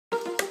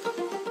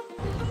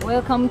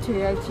Welcome to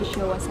reality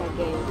show once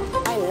again.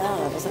 I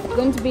love it. We're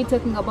going to be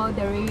talking about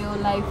the real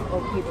life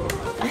of people.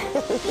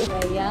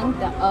 The young,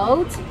 the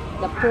old,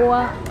 the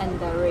poor, and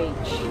the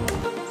rich.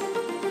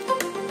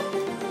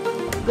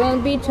 We're going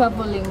to be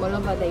traveling all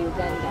over the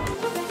Uganda,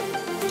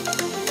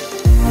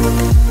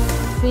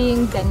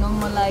 seeing the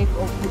normal life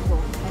of people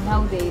and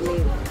how they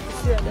live.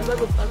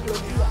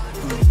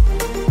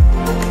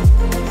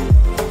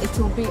 It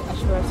will be a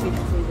sure sweet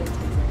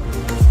presentation.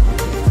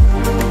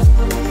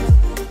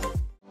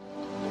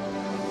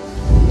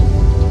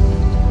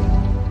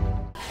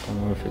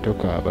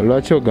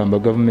 Lwaki ogamba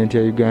gavumenti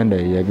ya Uganda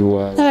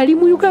yabiwa ali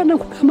mu Uganda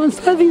kugamba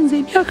savinze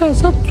emyaka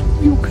 3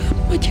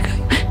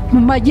 mu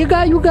magye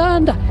ga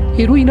Uganda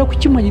era oyina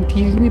kukimanya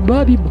nti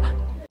babiba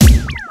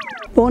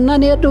bonna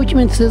ne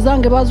documents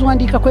zange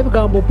baziwandiikako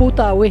ebigambo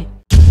putaawe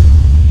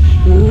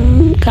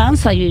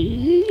kansa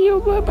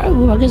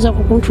bageza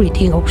ku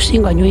kuntreatinga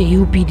okusinga nnyo ye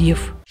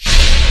UPDF.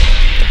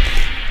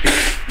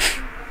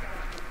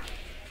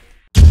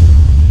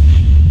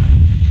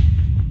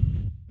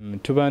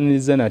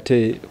 Tubaniriza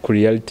nate ku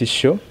reality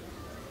show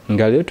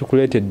nga leo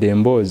tukuletedde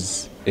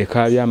emboozi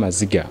ekaabya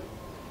amaziga.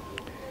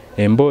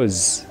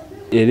 Emboozi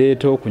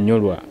ereeta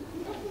okunyolwa.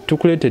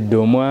 Tukuletedde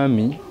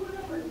omwami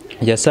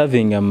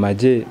yasavinga mu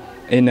magye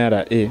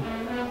NRA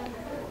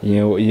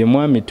ye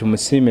mwami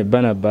TUMUSIIME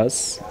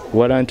Barnabas,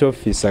 warrant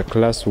officer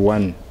class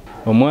 1.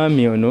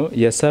 Omwami ono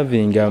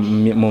yasavinga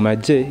mu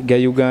magye ga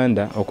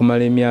Uganda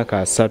okumala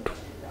emyaka 3.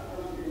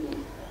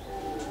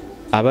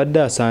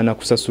 Abadde asaana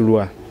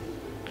kusasulwa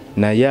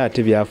naye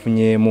ate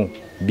byafunyeemu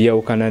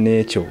byawukana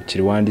n'ekyo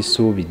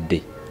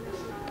kirwandisuubidde.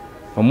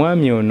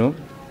 Omwami ono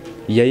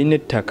yalina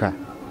ettaka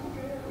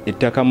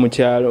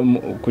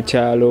ku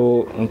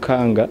kyalo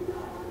Nkanga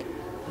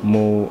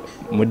mu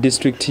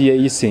district ye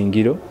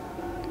Isingiro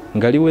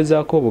nga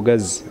liwezaako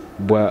obugazi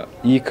bwa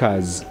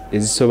acres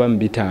ezisoba mu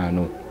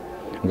 5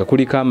 nga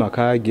kuliko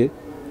amaka ge,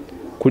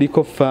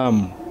 kuliko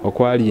faamu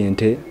okwali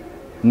ente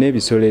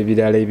n'ebisolo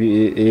ebirala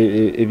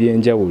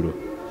ebyenjawulo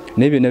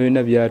n'ebyo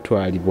byonna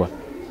byatwalibwa.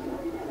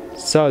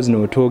 Saawa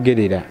zino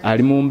otwogerera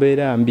ali mu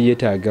mbeera mbi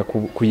yeetaaga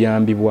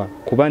kuyambibwa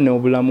kuba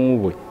n'obulamu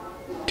bwe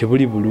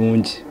tebuli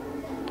bulungi.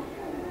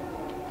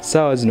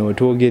 Saawa zino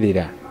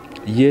otwogerera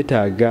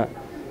yeetaaga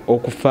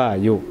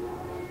okufaayo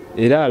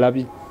era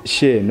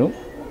alabishe eno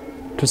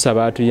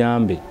tusaba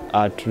atuyambe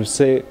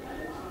atuse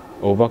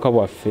obubaka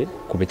bwaffe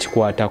ku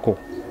bekikwatako.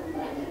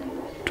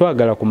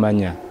 Twagala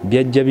kumanya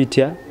byajja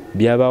bitya,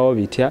 byabaawo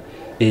bitya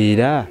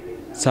era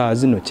saawa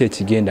zino ki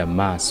ekigenda mu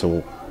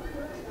maaso.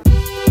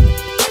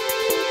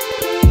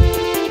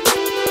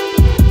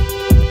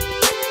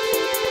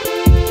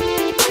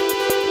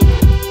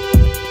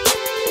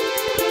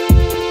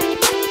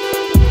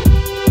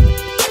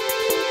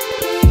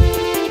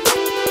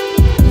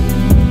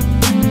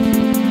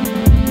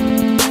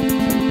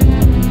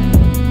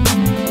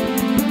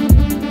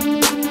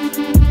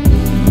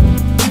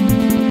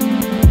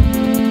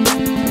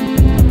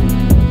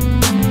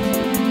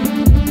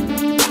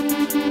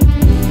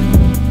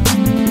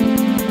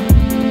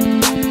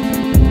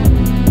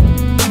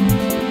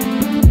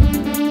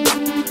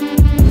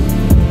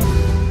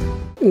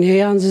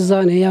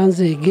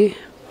 neyanzege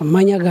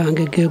amanya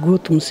gange gego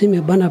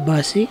TUMUSIIME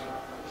Barnabas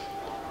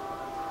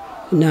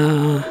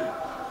na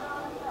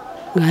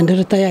nganda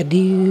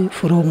retired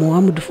from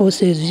armed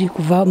forces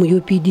kuva mu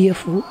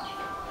UPDF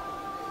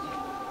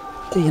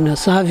ina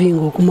serving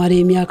okumara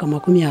emyaka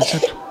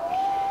 30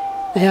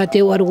 naye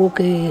ate waliwo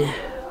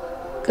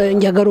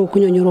njagala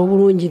okunyonyola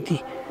obulungi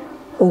nti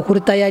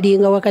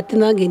okuritayalinga wakati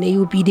nange ne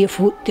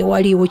UPDF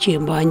tewaliwo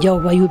kyembanja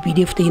oba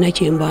UPDF teina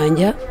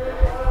kyembanja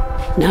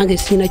nange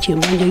sina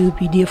kyembanja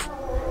UPDF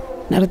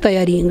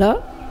naritayalinga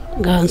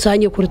nga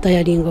nsanye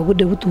kuritayalinga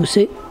budde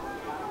butuse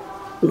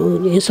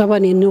ensaba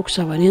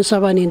n'okusaba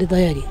n'ensaba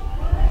n'enditayalinga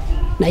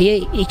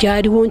naye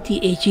ekyaliwo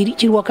nti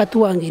kiri wakati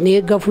wange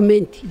ne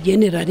government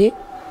generally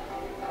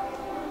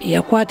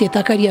yakwata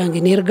ettaka lyange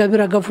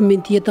nerigabira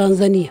government ye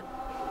Tanzania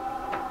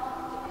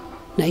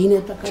naine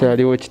ettaka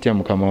kyaliwo kitya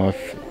mukama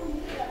waffe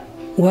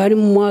wali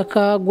mu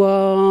mwaka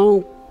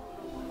gwa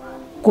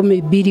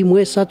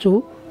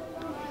 2023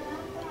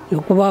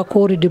 yokuba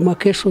call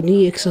demarcation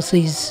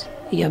exercise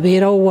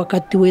yabeerawo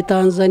wakati we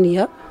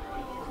Tanzania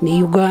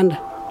ne Uganda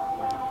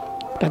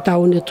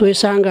katawo ne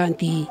twesanga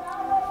nti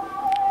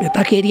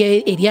ettaka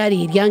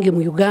eryali eryange mu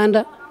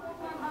Uganda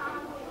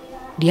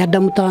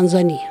lyadda mu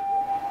Tanzania.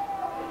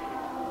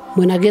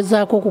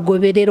 Mwenagezaako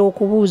okugoberera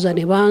okubuuza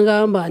ne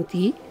bangamba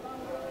nti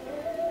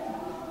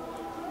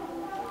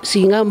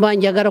singa mba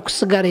njagala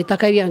kusigala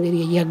ettaka lyange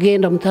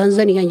lyagenda mu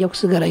Tanzania nja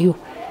kusigalayo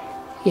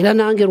era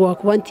nange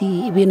lwakuba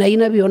nti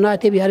binayina byonna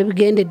ate byali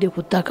bigendedde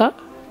ku ttaka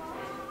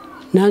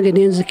nange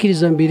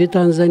nenzikiriza mbeere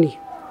Tanzania.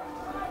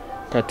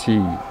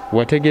 Kati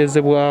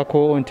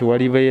wategeezebwako nti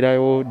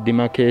walibeerayo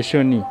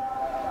demarcation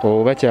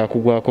oba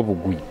kyakugwako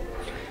bugwi?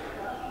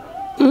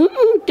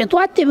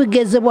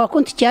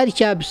 Tetwategeezebwako nti kyali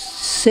kya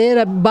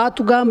biseera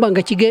baatugamba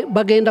nga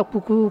bagenda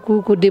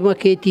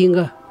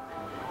kudemarcatinga.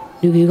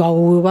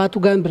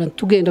 Batugambira nti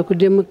tugenda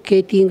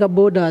kudemarcatinga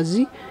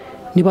borders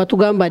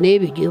nibatugamba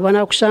n'ebyo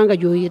banakusanga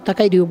gyo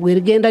ettaka eryo bwe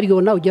rigenda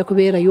lyonna ojja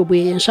kubeerayo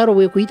bwe ensalo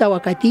bwe kuyita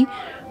wakati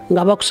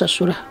nga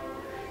bakusasula.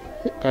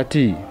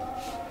 Kati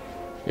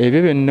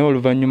ebyo byonna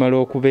oluvannyuma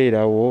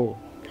lw'okubeerawo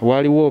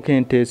waliwo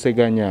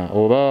enteeseganya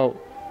oba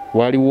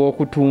waliwo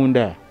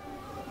okutunda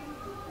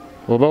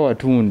oba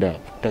watunda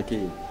ku ttaka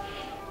eryo?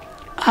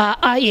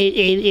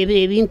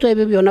 Ebintu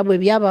ebyo byonna bwe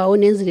byabaawo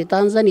nenzire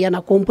Tanzania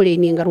na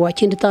complaininga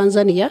lwakindi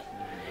Tanzania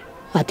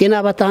ate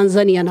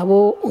n'Abatanzania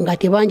nabo nga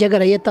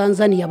tebanjagala ye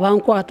Tanzania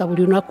bankwata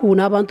buli lunaku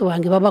n'abantu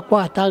bange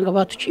babakwata nga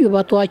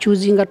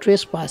batwachuzinga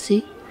trespass.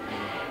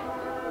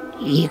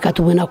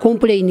 Kati bwe na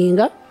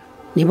complaininga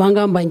ne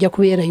bangamba nja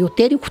kubeerayo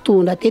teri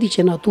kutunda teri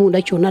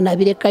kyenatunda kyonna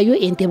nabirekayo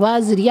ente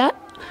bazirya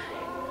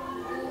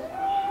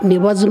ne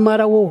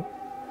bazimarawo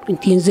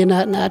nti nze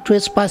na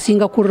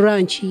trespassinga ku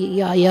ranch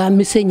ya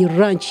Misenyi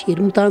ranch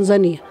eri mu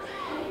Tanzania.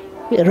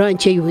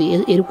 Ranch eyo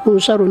eri ku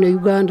nsalo ne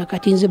Uganda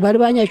kati nze bali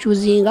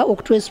banyachuzinga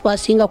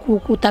okutrespasinga ku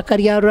ttaka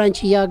lya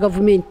ranch ya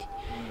government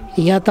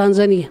ya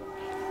Tanzania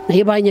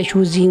naye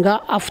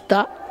banyachuzinga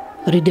after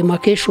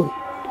redemarcation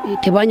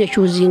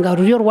tebanyachuzinga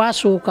rulyo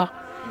rwasooka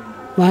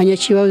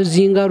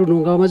banyachizinga runo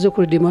nga bamaze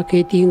ku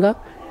redemarcatinga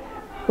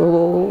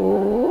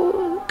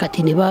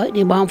kati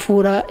ne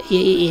banfuura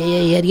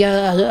yali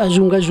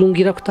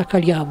azungazungira ku ttaka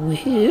lyabwe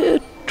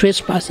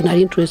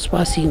nali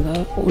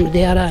trespassinga on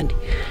their land.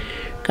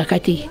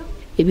 Kakati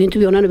ebintu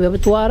byonna ne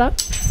babitwala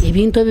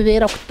ebintu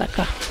ebibeera ku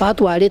ttaka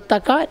batwala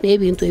ettaka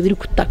n'ebintu ebiri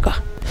ku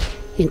ttaka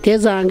ente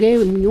zange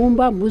mu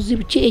nyumba mbuzi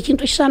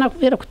ekintu kisaana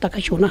kubeera ku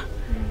ttaka kyonna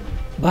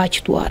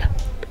bakitwala.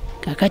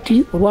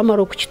 Kakati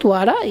olwamala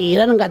okukitwala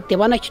era nga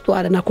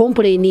tebanakitwala na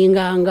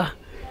complaininganga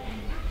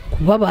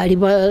kuba baali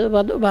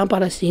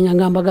bamparasinga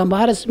nga mbagamba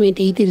harassment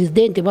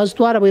eitirizidde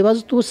bazitwala bwe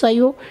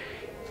bazituusayo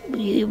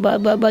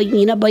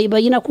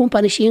bayina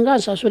kumpanishinga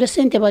nsasule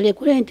sente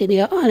balekule ente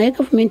naye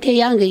gavumenti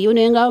eyange yo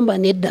nengamba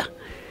nedda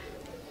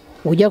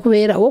ojja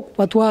kubeerawo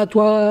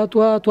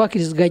kuba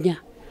twakiriziganya.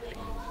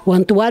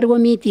 Wantu waliwo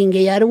meeting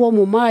eyaliwo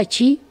mu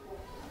March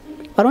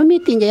waliwo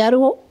meeting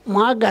eyaliwo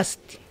mu August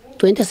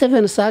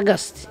 27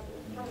 August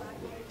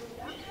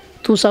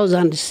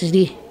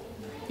 2003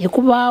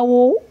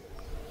 ekubaawo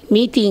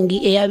meeting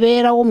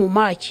eyabeerawo mu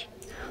March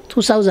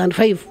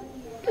 2005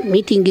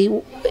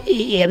 meeting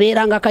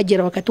yabeeranga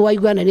Kajjera wakati wa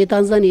Uganda ne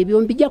Tanzania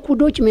byombi bijja ku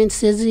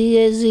documents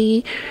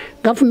ezi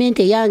government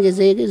eyange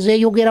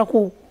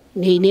zeyogerako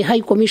ne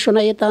High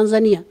Commissioner ye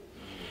Tanzania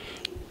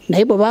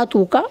naye bwe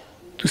baatuuka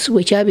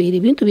tusiwe kyabeera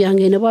ebintu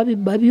byange ne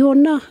babibba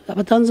byonna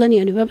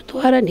Abatanzania ne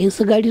babitwala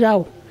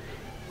nensigalirawo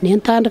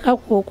nentandika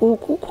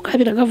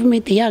kukabira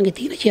government eyange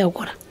tiina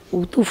kyakola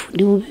obutuufu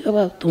ndi bubi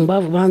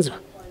abatumbavu banziba.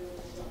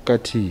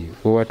 Kati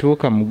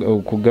watuuka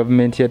ku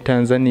government ya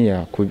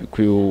Tanzania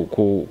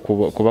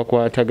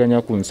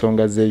kubakwataganya ku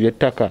nsonga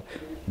z'ebyettaka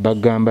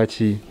bagamba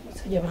ki?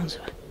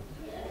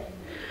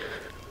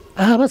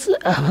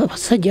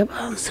 Abasajja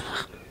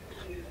banziba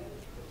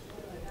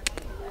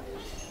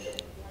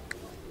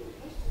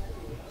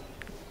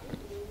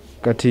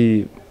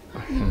kati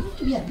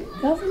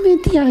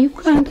government ya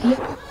Uganda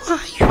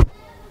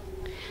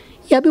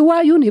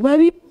yabiwaayo ne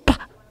babippa.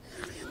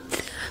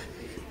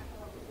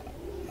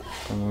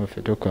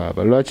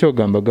 Tokaaba lwaki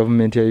ogamba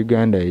government ya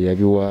Uganda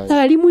yabiwaayo?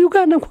 Ali mu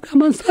Uganda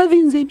nkugamba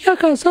nsavinze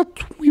emyaka 3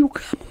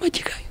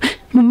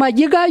 mu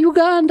magye ga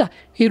Uganda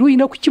era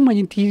olina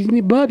kukimanya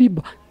nti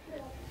babibba.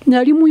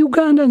 Nali mu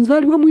Uganda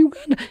nzaalibwa mu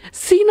Uganda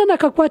siina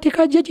nakakwate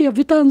kajja gye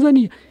yava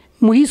Tanzania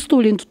mu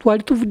history nti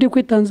twali tuvudde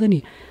kwe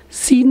Tanzania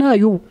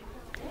siinaayo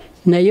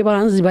naye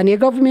banziba ne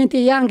government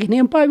eyange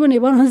nempaayo ne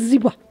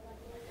banziba.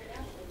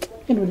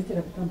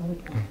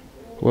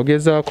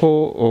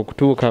 Wagezaako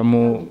okutuuka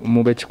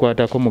mu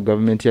bekikwatako mu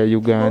government ya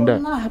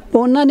Uganda?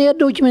 Bonna ne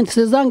documents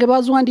zange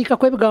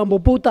baziwandiikako ebigambo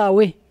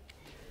butaawe.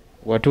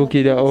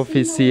 Watuukirira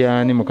office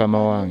yaani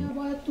mukama wange?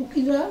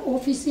 Watuukirira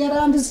office ya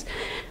Lands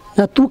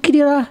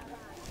natuukirira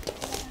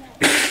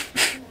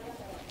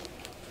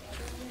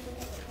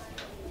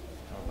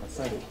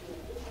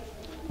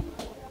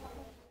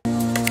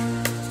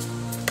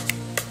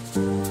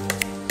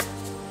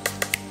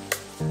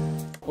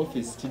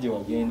office kije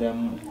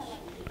wagendamu?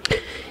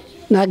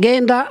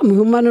 Nagenda mu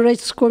Human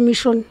Rights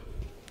Commission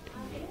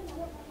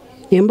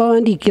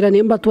nembawandiikira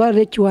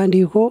nembatwalira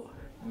ekiwandiiko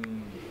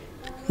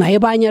naye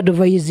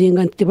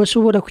banyadvisinga nti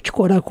tebasobola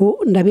kukikolako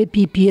ndabe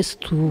PPS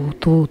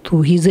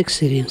to His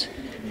Excellency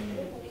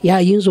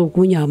yayinza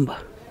okunyamba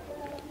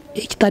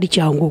ekitali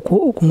kyangu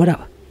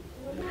okumulaba.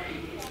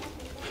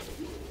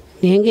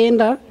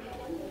 Nengenda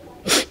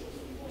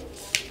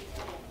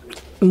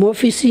mu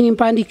office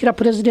nimpandikira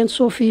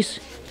President's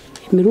Office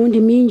emirundi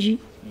mingi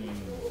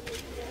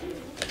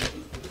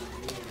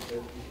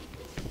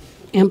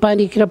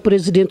empandikira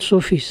President's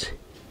Office.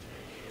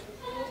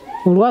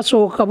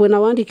 Olwasooka bwe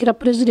nawandikira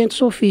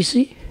President's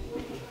Office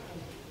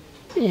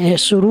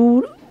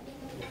through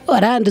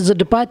Lands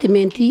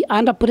Department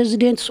under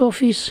President's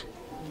Office.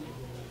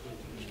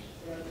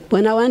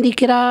 Bwe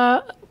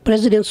nawandikira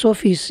President's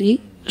Office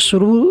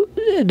through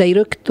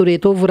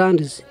Directorate of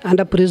Lands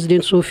under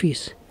President's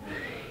Office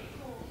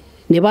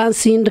ne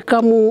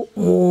bansindika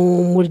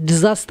mu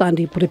disaster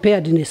and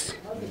preparedness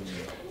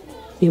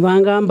ne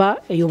bangamba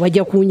eyo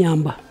bajja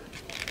kunyamba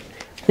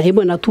naye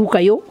bwe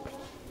natuukayo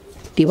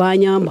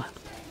tebanyamba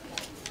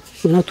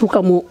bwe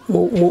natuuka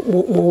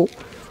mu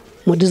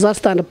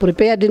disaster and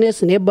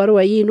preparedness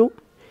n'ebbaluwa yino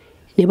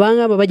ne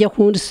bangamba bajja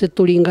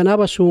kundisetulinga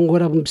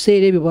n'abasongora mu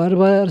biseera ebyo baali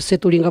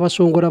basetulinga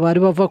abasongora baali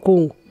bava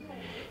Congo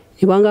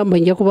ne bangamba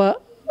nja kuba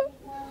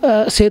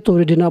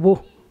settled nabo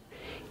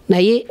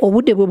naye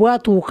obudde bwe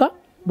bwatuuka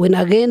bwe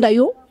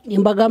nagendayo ne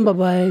mbagamba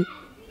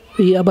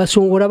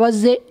abasongora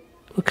bazze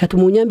kati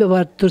munyambe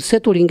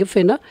batusetulinge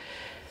fena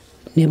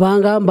ne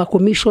bangamba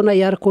commissioner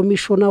yari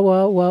commissioner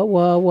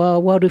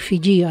wa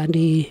refugee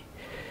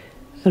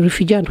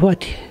and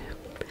what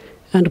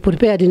and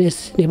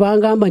preparedness ne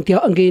bangamba nti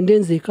ngende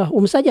nzeka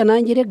omusajja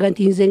nanjirega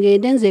nti nze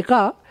ngende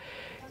nzeka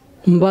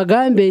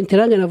mbagambe nti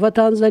nange nava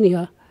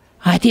Tanzania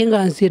ate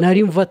nga nze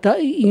nali mvata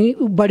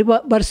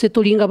bali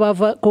setulinga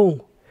bava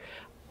Congo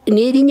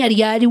n'erinnya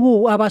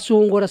lyaliwo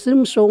abasongora siri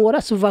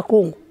musongora siva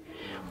Congo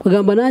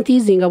kwegamba nanti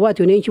izinga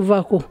bwatyo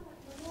nenkivaako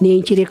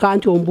nenkireka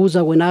nti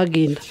ombuuza we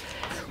nagenda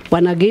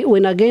we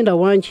nagenda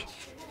wanje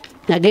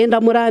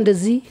nagenda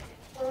Murandezi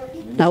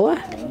nawa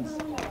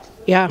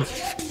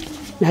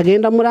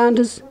nagenda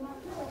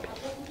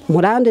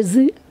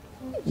Murandezi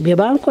bye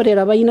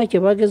bankorera balina kye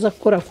bageza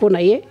kukorako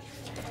naye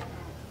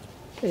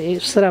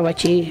siraba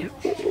ki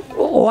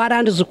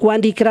Warandezi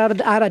kuwandiikira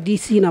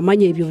RDC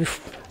namanya ebyo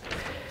bifu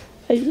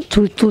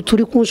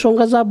tuli ku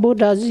nsonga za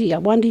borders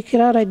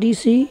yawandiikira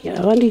RDC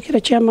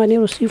yawandiikira chairman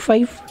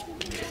LC5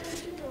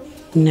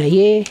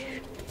 naye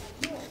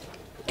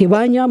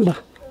tebanyamba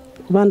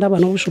kubanda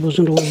bano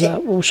obusobozi ndowooza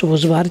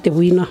obusobozi baali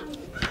tebuyina.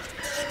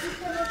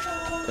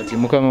 Kati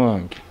mukama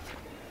wange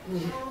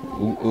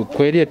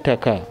kweri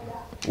ettaka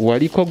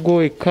waliko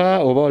gweka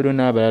oba waliwo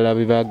n'abalala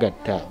be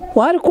bagatta?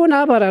 Waliko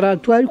n'abalala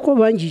twaliko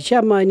bangi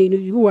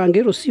chairman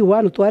wange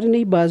LC1 twali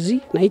neighbors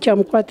naye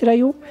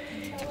kyamukwatirayo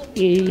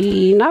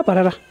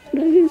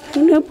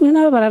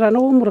n'abalala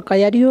n'omuluka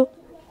yaliyo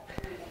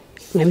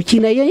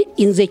naye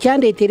nze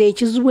kyandeetera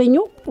ekizibu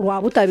ennyo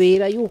lwa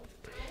butabeerayo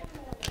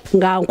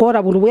nga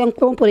nkora buli bwe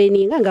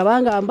nkompoleninga nga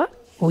bangamba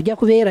ojja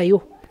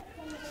kubeerayo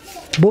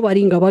bo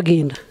bali nga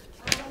bagenda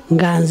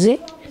nga nze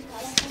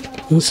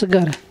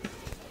nsigala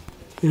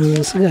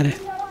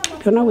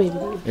byonna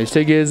weebiri.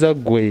 Ekitegeeza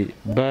gwe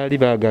baali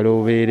baagala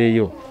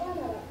obeereyo?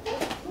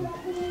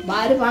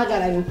 Baali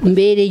baagala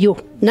mbeereyo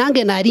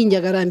nange naali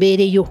njagala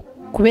mbeereyo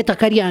kuba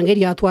ettaka lyange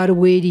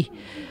lyatwalibwa eri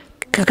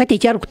kakati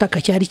ekyali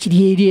kutaka kyali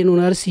kiri eri eno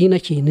naali sirina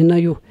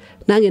kyeninayo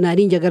nange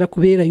naali njagala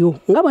kubeerayo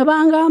nga bwe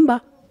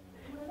bangamba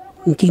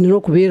nti nina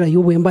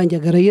okubeerayo bwe mba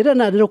njagala era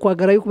naalina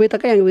okwagalayo kuba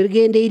ettaka yange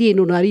werigenda eri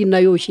eno naali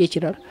ninayo ki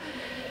ekirala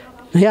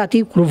naye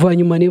ate ku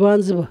luvannyuma ne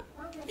banziba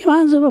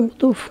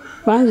mutuufu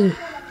banziba.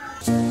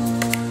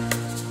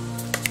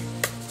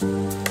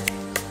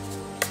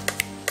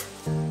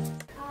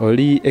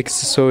 Oli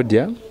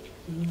ex-soldier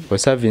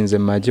osavinze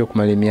mu magye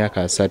okumala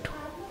emyaka 3.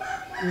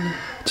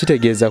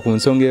 Kitegeeza ku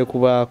nsonga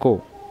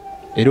ekubaako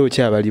era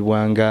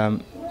okyabalibwanga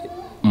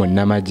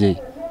munnamagye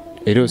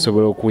era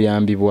osobola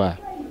okuyambibwa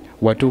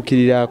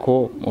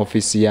watuukirirako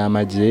ofiisi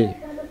y'amagye?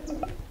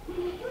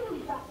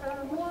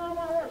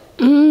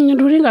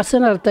 Lulinga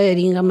sena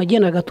retiringa amagye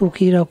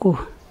nagatuukirirako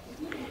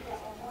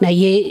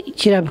naye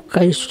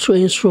kirabika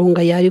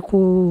ensonga yali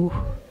ku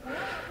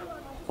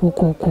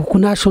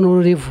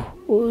national level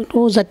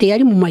ndowooza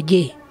teyali mu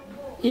magye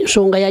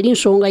ensonga yali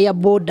nsonga ya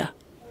boda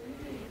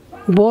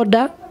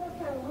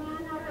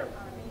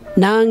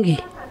nange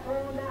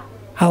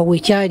awo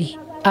wekyali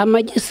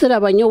amagye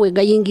siraba nnyo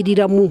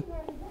wegayingiriramu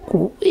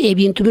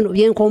ebintu bino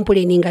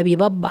byenkompoleninga bye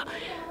babba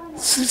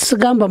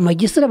sigamba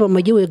magye siraba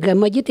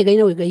magye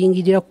tegalina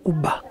wegayingirira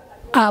kukuba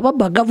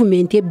ababba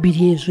gavumenti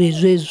ebbiri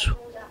ezo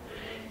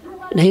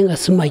naye nga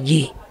si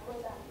magye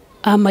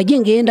amagye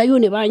ngendayo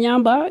ne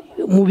banyamba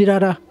mu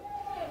birala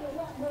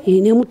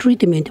ne mu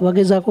treatment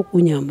bagezaako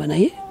kunyamba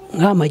naye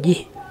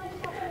ng'amagye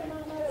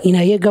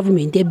naye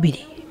gavumenti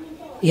ebbiri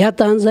eya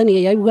Tanzania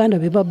eya Uganda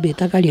be babba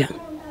ettaka lyange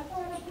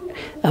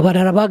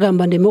abalala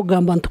bagamba ndeme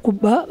okugamba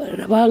ntukuba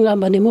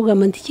bagamba ndeme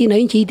okugamba nti ki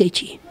naye nkiyite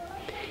ki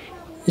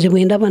nze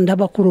bwe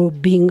ndaba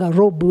kurobinga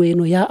robu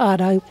eno ya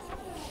ara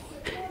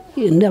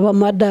ndaba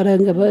madara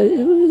nga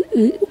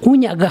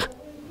kunyaga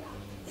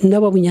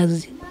ndaba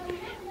bunyazi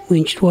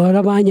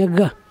bwenkitwala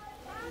banyaga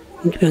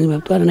ntibyange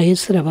batwala naye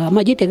siraba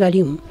amagye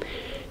tegalimu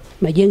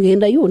magye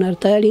ngendayo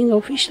naritayalinga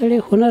officially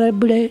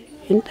honorable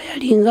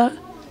ntayalinga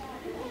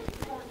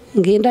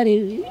ngenda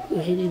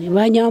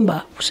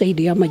banyamba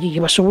kusaidi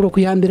y'amagye basobola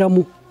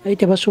okuyambiramu naye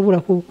tebasobola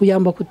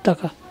kuyamba ku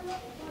ttaka.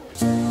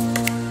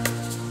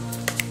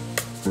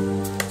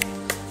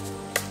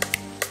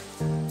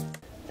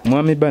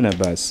 Mwami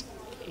Barnabas,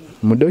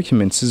 mu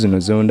documents zino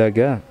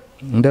zondaga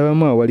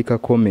ndabamu awalika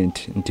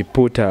comment nti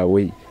put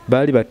away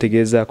baali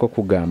bategeezaako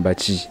kugamba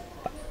ki?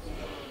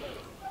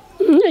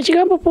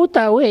 Ekigambo put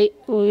away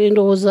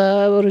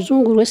ndowooza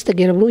oluzungu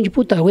lwesitegera bulungi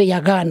put away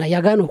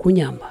yagaana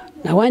okunyamba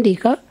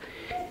nawandiika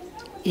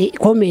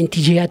comment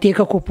je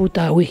yateekako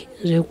puutaawe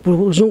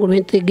oluzungu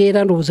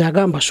lwentegeera ndowooza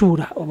agamba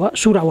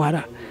suura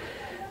wala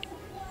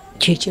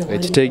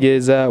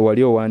ekitegeeza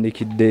wali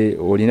owandiikidde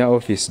olina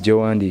office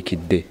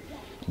gy'owandiikidde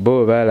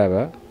bo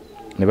baalaba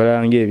ne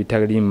balanga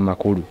ebitali mu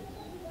makulu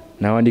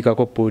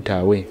n'awandikako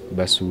puutaawe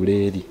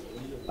basuule eri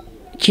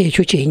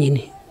kyekyo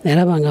kyenyini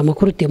nalaba nga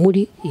amakulu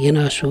temuli ye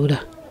n'asuula.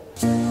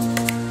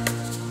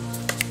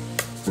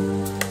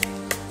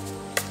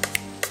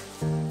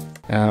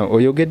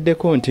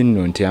 Oyogeddeko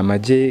nti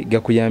amagye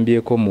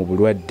gakuyambyeko mu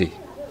bulwadde.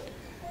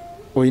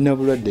 Olina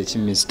bulwadde ki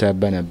Mr.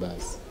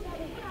 Barnabas?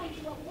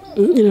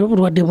 Nina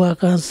bulwadde bwa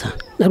kansa.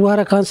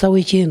 Nalwala kansa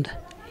w'ekyenda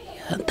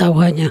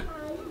yantawanya.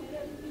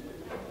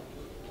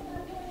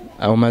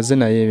 Omaze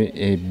naye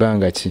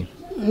ebbanga ki?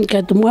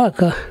 Kati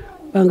mwaka,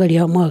 bbanga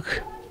lya mwaka.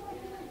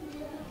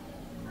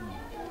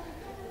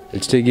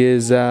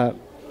 Ekitegeeza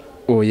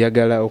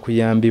oyagala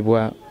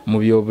okuyambibwa mu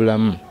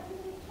byobulamu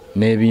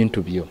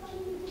n'ebintu byo.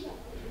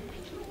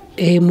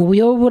 Mu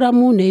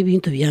byobulamu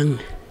n'ebintu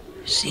byange.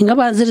 Singa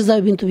banziriza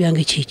ebintu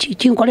byange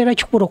kinkolera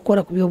kikulu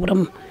okukola ku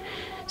byobulamu.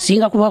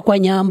 Singa kuba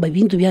kwanyamba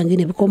ebintu byange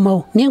ne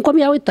bikomawo.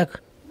 Nenkomyawo ettaka.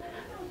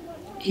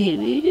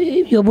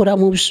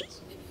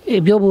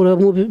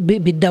 Ebyobulamu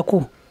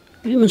biddako.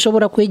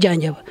 Nsobola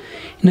kwejanjaba.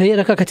 Naye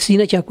era kakati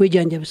sirina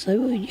kyakwejanjabisa.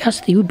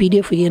 Just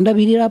UPDF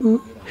yendabirira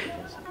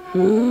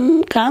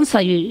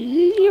kansa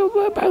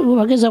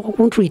bagezaako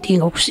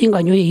kuntreatinga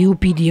okusinga nnyo ye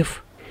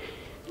UPDF.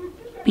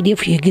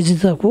 UPDF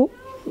yegezezaako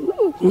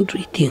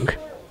kuntreatinga.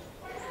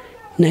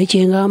 Naye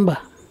kyengamba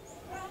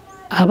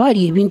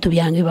abali ebintu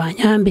byange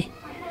banyambe.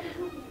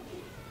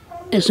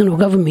 Zino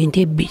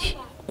gavumenti ebbiri.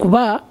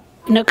 Kuba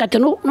kati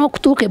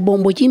n'okutuuka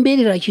ebbombo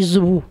kimbeerera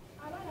kizibu.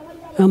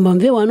 Amba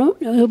nve wano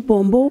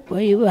ebbombo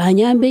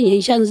banyambe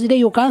nyenkya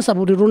nzireyo kansa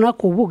buli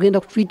lunaku oba ogenda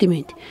ku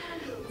treatment.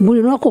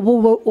 Buli lunaku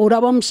oba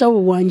olaba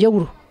musawo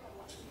wanjawulo.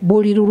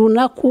 Buli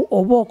lunaku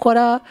oba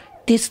okola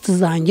test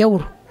za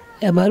njawulo.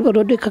 Abali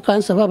balwadde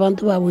kansa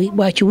abantu baabwe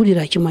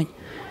bakiwulira kimanyi.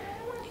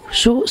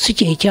 So si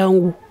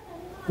kyekyangu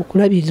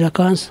okulabirira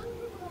kansa.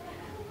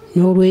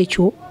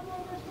 N'olwekyo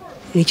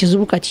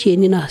ekizibu kati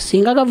kyenina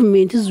singa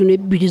gavumenti zino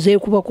ebbiri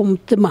zeekuba ku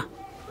mutima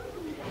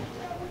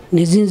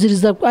ne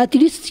zinziriza at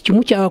least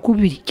kimu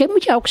kyakubiri kimu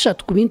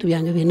kyakusatu ku bintu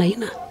byange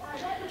byenayina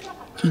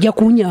kijja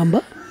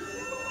kunyamba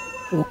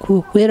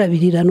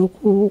okwerabirira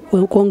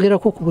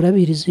n'okwongerako ku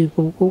bulabirizi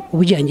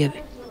obujanjabi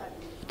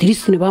at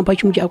least ne bampa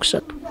kimu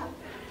kyakusatu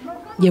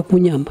kijja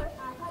kunyamba.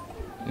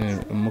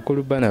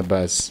 Mukulu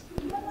Barnabas,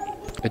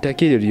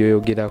 ettaka eryo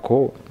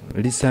lyoyogerako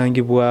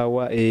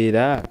lisangibwawa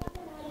era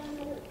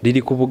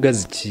liri ku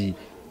bugazi ki?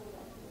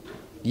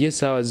 Ye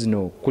saawa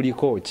zino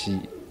kuliko ki?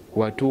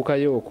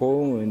 Watuukayo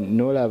okwo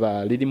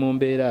n'olaba liri mu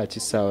mbeera ki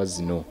saawa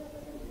zino?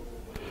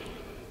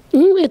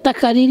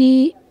 Ettaka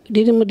liri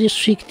mu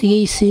district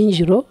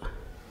y'Isinjiro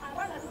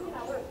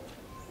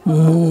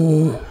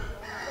mu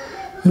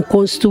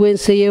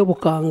constituency y'e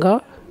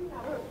Bukanga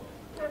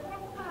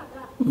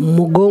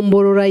mu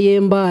ggombolola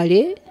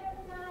y'Embaale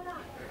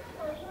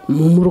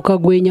mu muluka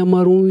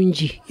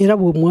gw'Enyamarungi era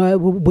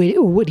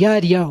bwe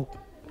lyali awo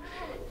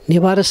ne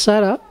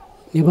balasala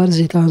ne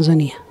baza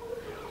Tanzania.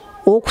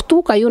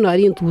 Okutuukayo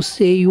nali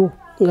ntuuseeyo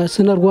nga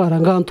sinalwala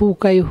nga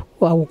ntuukayo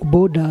awo ku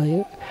boda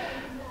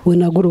we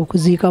nagula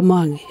okuziika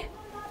mange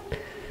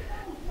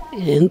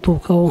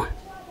ntuukawo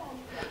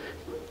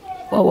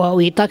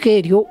wawe ettaka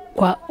eryo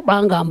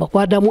bangamba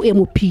kwadamu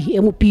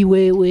MP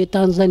we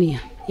Tanzania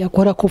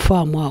yakolako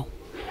faamu awo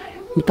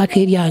mutaka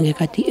eryange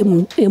kati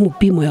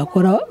MP mwe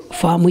yakola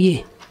faamu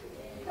ye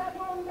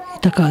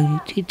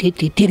ettaka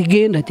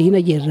terigenda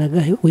terina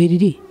gyeriraga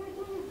weriri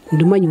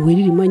ndimanyi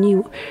weriri manyi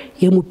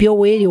MP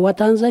weeri wa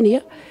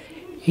Tanzania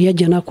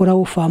yajja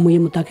nakolawo faamu ye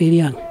mutaka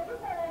eryange.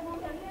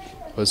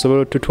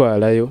 Osobola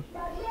tutwalayo?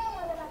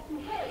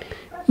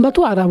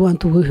 Mbatwala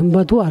abantu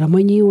mbatwala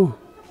manyiwo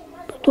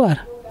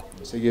mbatwala.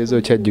 Kitegeeza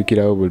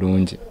okyajjukirawo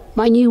bulungi?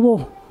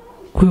 Manyiwo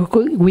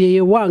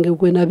gweye wange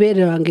gwe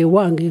nabeerange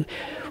wange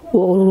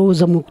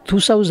olowooza mu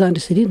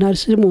 2003 nali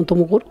siri muntu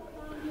mukulu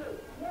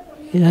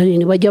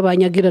ne bajja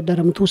banyagira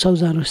ddala mu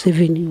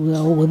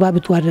 2007 we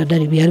babitwalira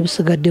ddala byali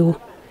bisigaddewo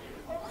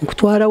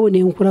nkutwalawo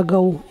ne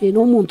nkulagawo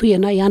n'omuntu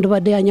yenna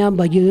yandibadde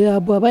anyamba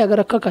bw'aba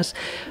ayagala kakasa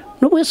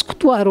n'obwesi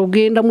kutwala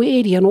ogenda mu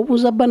area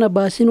n'obuuza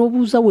Barnabas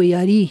n'obuuza we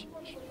yali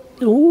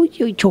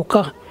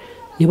kyokka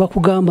ne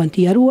bakugamba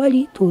nti yali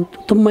wali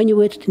tumumanyi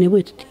bwe tuti ne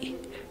bwe tuti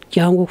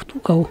kyangu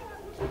okutuukawo.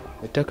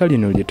 Ettaka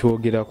lino lye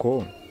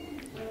twogerako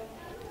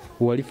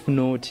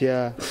walifuna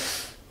otya?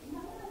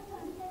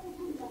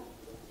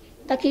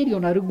 Ettaka eryo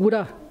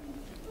naligula.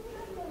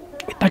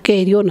 Ettaka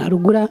eryo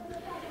naligula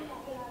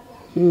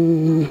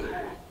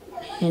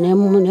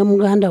ne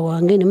muganda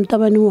wange ne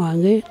mutabani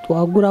wange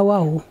twagulawo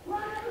awo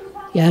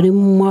yali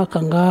mu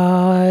mwaka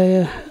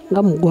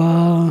nga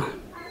mugwa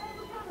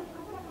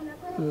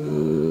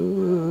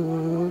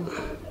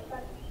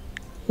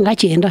nga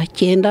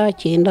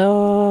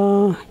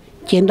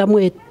kyenda mu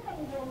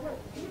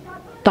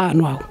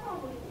etaano awo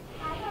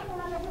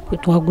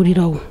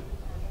twagulirawo.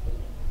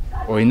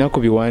 Olina ku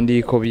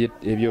biwandiiko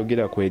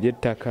ebyogera ku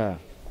ery'ettaka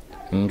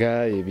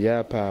nga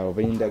ebyapa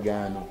oba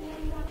endagaano.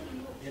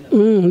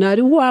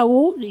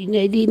 Naliwo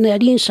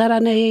nali nsala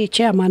naye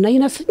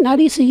chairman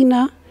nali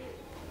sirina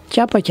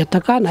kyapa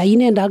kyattaka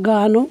nayina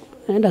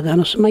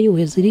endagaano simanyi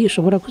weziri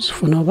nsobola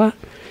kuzifuna oba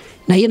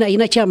naye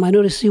nayina chairman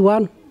olesi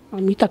wano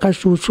amuyita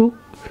Kashuushu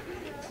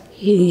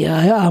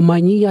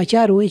amanyi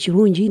akyaliwo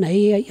ekirungi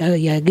naye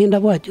yagenda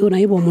bwatyo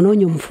naye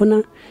bwomunoonya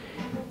omufuna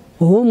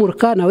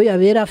ow'omuruka nawe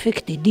yabeera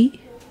affected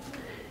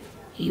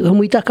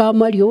bamuyita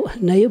Kamalyo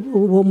naye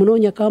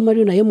bwomunoonya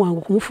Kamalyo naye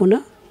mwangu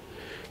kumufuna.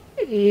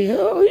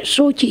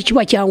 So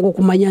kiba kyangu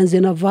okumanya nze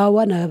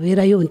navaawa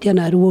nabeerayo ntya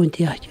naaliwo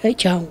ntya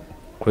kyangu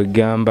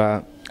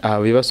kwegamba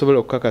abo be basobola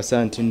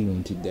okukakasa nti nno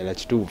nti ddala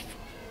kituufu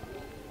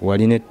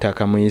walina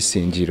ettaka mu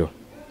isinjiro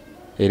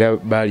era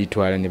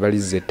baalitwala ne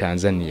balizza e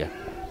Tanzania.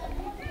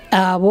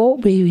 abo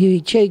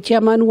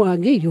chairman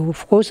wange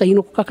of course ayina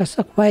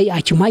okukakasa kuba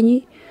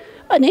akimanyi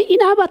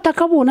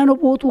inaabataka boona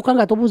nobwotuuka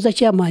nga tobuuza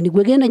chairman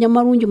gwe genda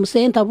Nyamarungi mu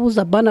senta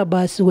buuza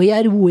Barnabas we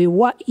yali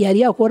weewa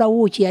yali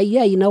akorawo ki yali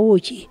ayinawo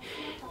ki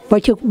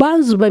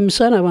banziba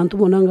emisana abantu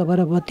bonna nga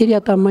baraba teri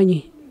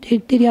atamanyi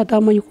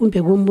kumpi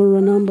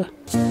egombolola namba.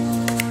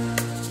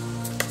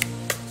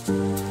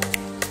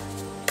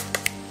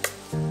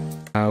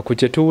 Ku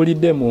kye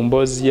tuwulidde mu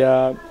mboozi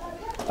ya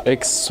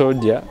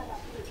ex-soldier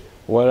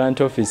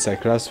warrant officer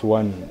class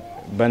 1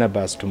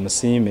 Barnabas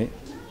Tumusiime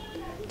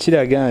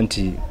kiraga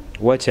nti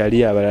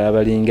wakyali abalala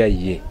balinga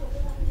ye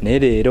naye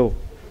leero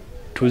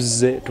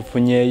tuzze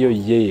tufunyeeyo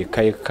ye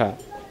yekka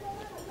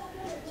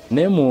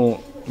naye mu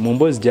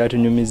mboozi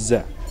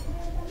gyatunyumizza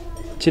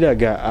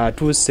kiraga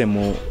atuuse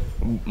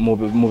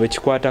mu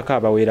bekikwatako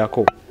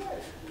abawerako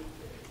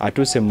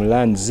atuuse mu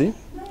lands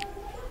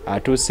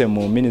atuuse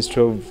mu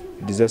Ministry of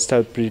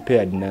Disaster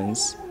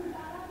Preparedness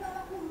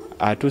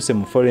atuuse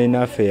mu Foreign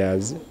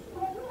Affairs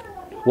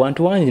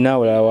wantu wangi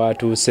n'awalala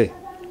watuuse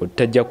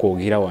otajja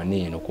kwogera wano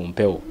eno ku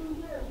mpewo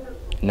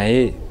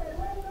naye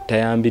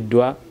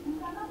tayambiddwa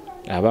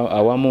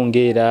awamu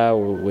ng'era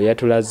we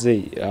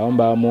yatulaze awamu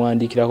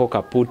bamuwandiikirako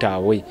kapuuta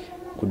awe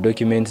ku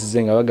documents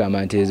ze nga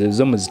bagamba nti ezo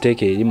zo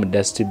muziteeke eri mu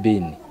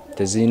dustbin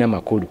tezirina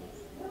makulu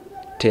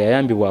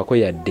teyayambibwako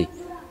yadde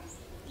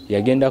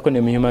yagendako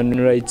ne Human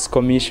Rights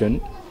Commission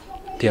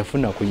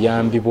teyafuna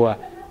kuyambibwa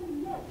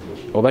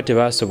oba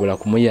tebasobola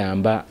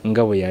kumuyamba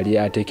nga bwe yali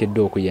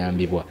ateekeddwa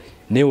okuyambibwa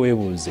naye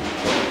weebuuze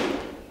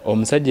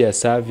omusajja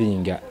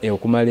yasaavinga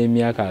okumala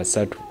emyaka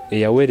 3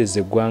 eyaweereza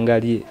eggwanga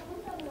lye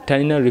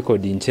talina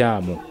rekodi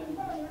nkyamu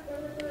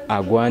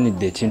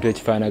agwanidde ekintu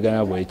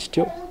ekifaanagana bwe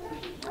kityo.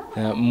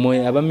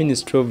 Mwe aba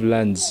Ministry of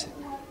Lands,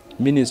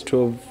 Ministry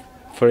of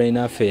Foreign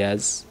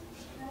Affairs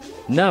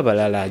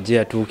n'abalala gye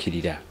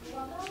yatuukirira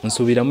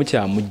nsuubira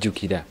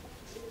mukyamujjukira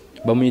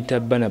bamuyita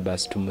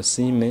Barnabas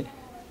Tumusiime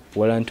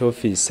warrant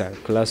officer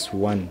class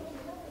 1.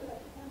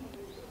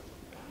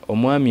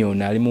 Omwami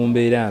ono ali mu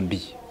mbeera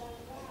mbi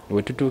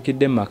we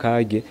tutuukidde mu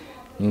maka ge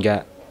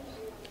nga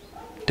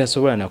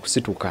tasobola na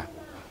kusituka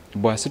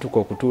bw'asituka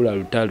okutuula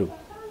lutalo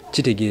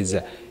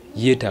kitegeeza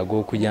yeetaaga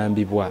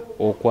okuyambibwa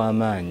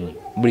okw'amaanyi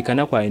buli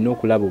kanaku alina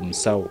okulaba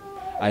omusawo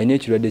alina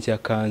ekirwadde kya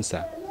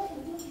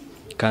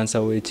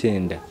kansa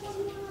w'ekyenda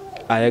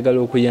ayagala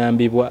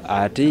okuyambibwa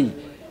ate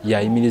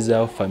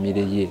yayimirizaawo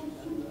famire ye.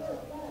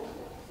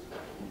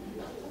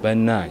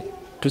 Bannaye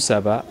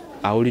tusaba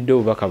awulidde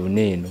obubaka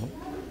buneeno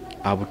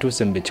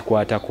abutuuse mu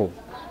bekikwatako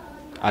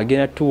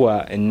agenda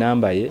tuwa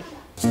ennamba ye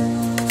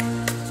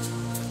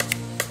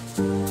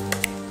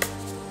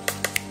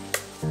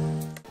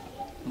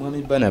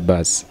Mwami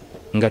Barnabas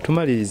nga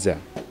tumaliriza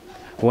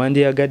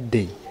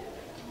wandiyagadde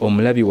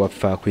omulabi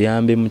waffe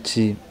akuyambe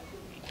muki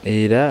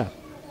era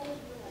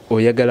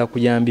oyagala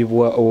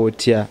kuyambibwa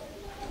otya?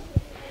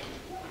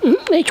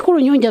 Ekikulu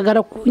nnyo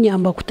njagala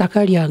kunyamba ku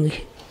ttaka lyange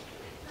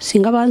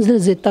singa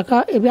banziriza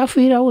ettaka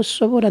ebyafiirawo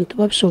sisobola nti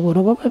babisobola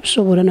oba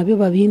babisobola nabyo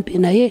babimpe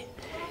naye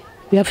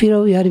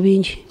ebyafiirawo byali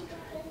bingi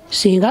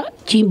singa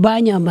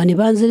banyamba ne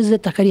banziriza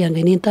ettaka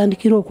lyange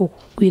nentandikira okwo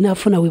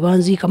kwinaafuna we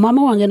banziika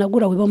maama wange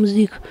nagula we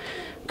bamuziika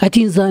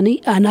kati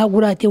nzani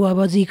anaagula ate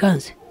wabaziika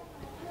nze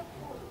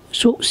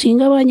so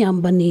singa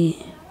banyamba ni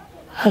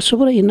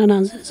asobola yenna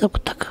nanziriza ku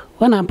ttaka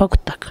wanampa ku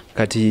ttaka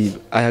kati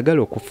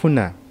ayagala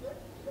okufuna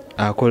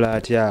akola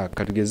atya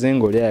katugeze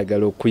ng'oli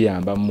ayagala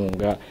okuyambamu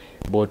nga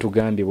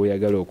bw'otugambye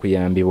bw'oyagala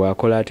okuyambibwa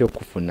akola atya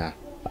okufuna?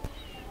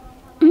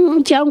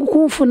 Kyangu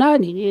kunfuna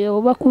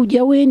oba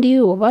kujja wendi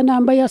oba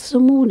namba ya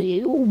simu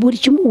buli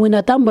kimu we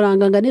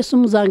natambulanga nga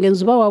n'essimu zange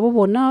nziba wabo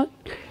bonna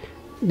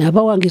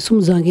naba wange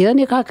essimu zange era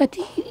ne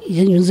kaakati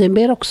nze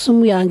mbeera ku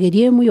ssimu yange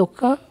eri emu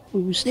yokka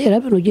mu biseera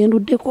bino gye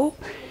nduddeko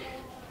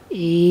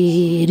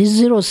eri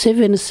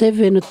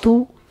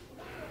 0772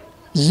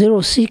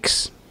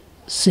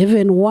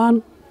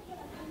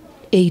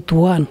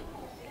 067181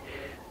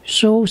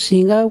 so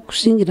singa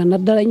kusingira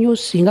naddala nnyo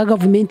singa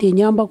gavumenti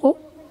enyambako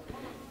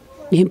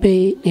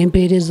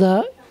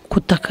nempeereza ku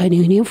ttaka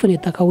nenfuna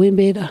ettaka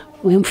wembeera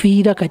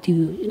wenfiira kati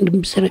ndi mu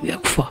biseera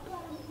byakufa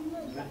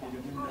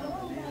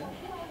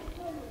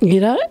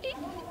era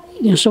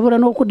nsobola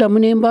n'okuddamu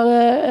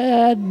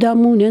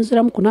nembaddamu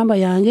nenziramu ku namba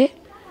yange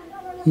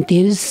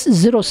nti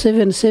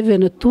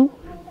 0772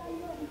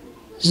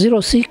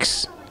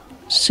 06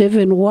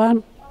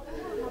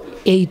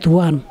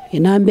 7181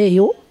 enamba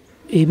eyo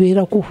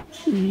ebeeraku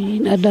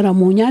naddala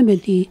munyambe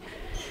nti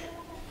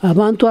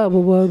abantu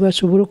abo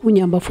basobole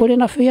kunyamba.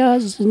 Foreign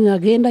Affairs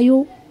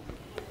nagendayo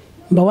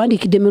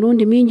mbawandikidde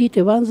emirundi mingi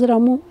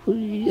tebanziramu.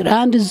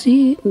 Rands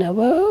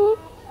nabo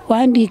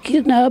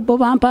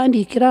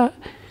bampandiikira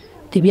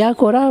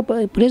tebyakora.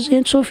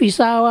 President's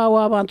Office awo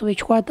abantu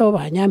bekikwatawo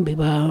banyambe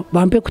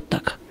bampe ku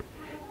ttaka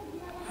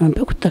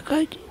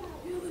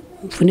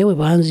nfune we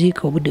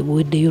banziika obudde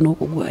buweddeyo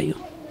n'okugwayo.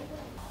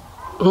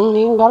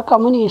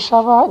 Ngarukamu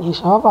ninsaba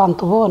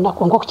abantu boona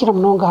konka okukira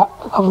munonga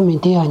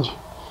gavumenti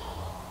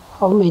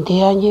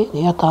yange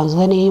neya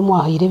Tanzania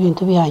imwahaire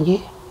ebintu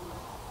byange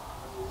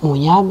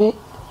munyambe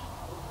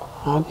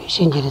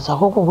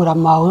bishengerezaho okugura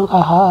mawe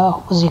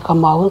okuziika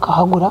mawe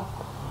nkahagura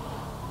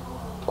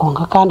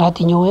konka kandi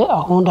hati nyowe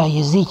aho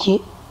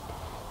ndayeziiki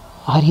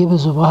hariyo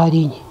ebizibu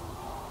harinye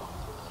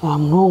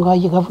munonga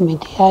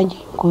gavumenti yange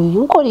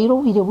nkoreire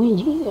obwire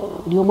bwingi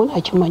buri omwe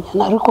nakimanya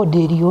na record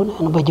eriyo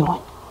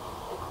nibagimanya.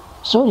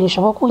 So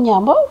ninshaba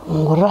kunyamba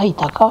nguriraho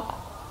itaka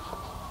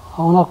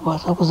aho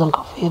nakubaasa kuza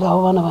nkafeera aho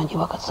abaana bange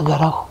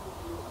bakasigaraho.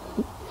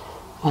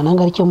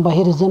 Nange arikyo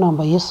mubahereze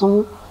namba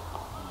y'esimu,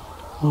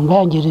 namba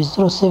yange eri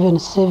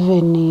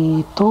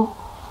 0772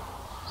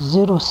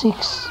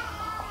 06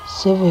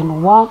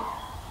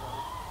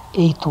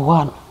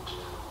 7181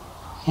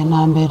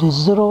 enamba eri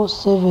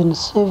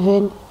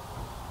 0772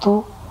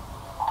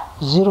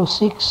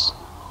 06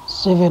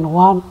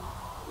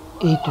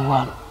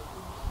 7181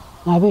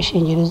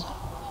 nabeshengereza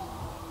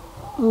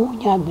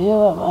munyambe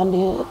abandi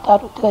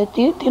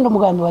tindo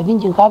mugambi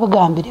wabingi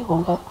nkabigambire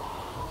konka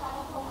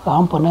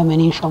kampona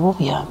ninshaba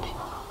obuyambi.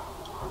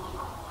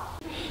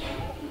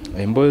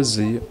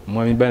 Emboozi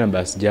Mwami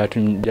Barnabas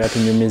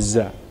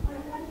gyatunyumizza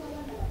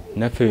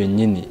naffe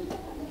wennyini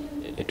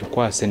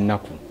etukwasa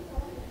ennaku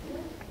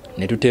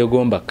ne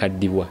tuteegomba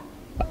kaddibwa.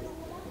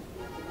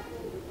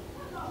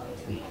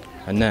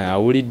 Ana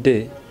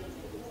awulidde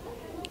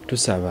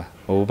tusaba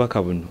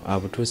obubaka buno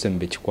abutuuse mu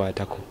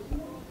bekikwatako.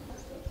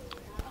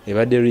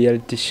 Ebadde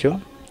reality show.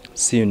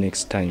 See you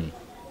next time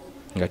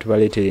nga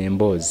tubaleetera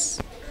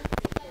emboozi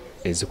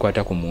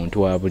ezikwata ku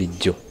muntu wa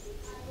bulijjo.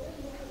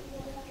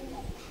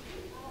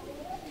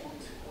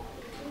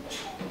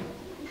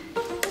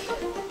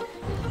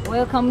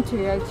 Welcome to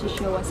reality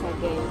show once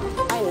again.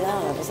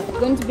 We're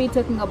going to be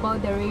talking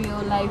about the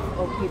real life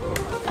of people.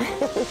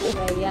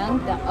 The young,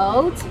 the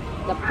old,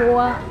 the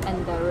poor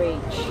and the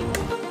rich.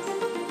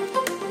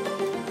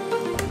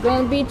 We're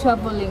going to be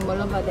traveling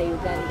all over the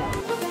Uganda,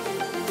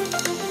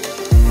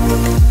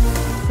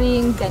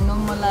 seeing the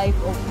normal life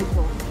of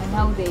people and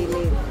how they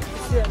live.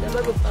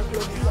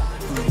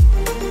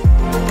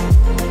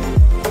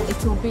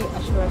 It will be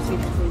a sure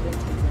sweet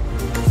presentation.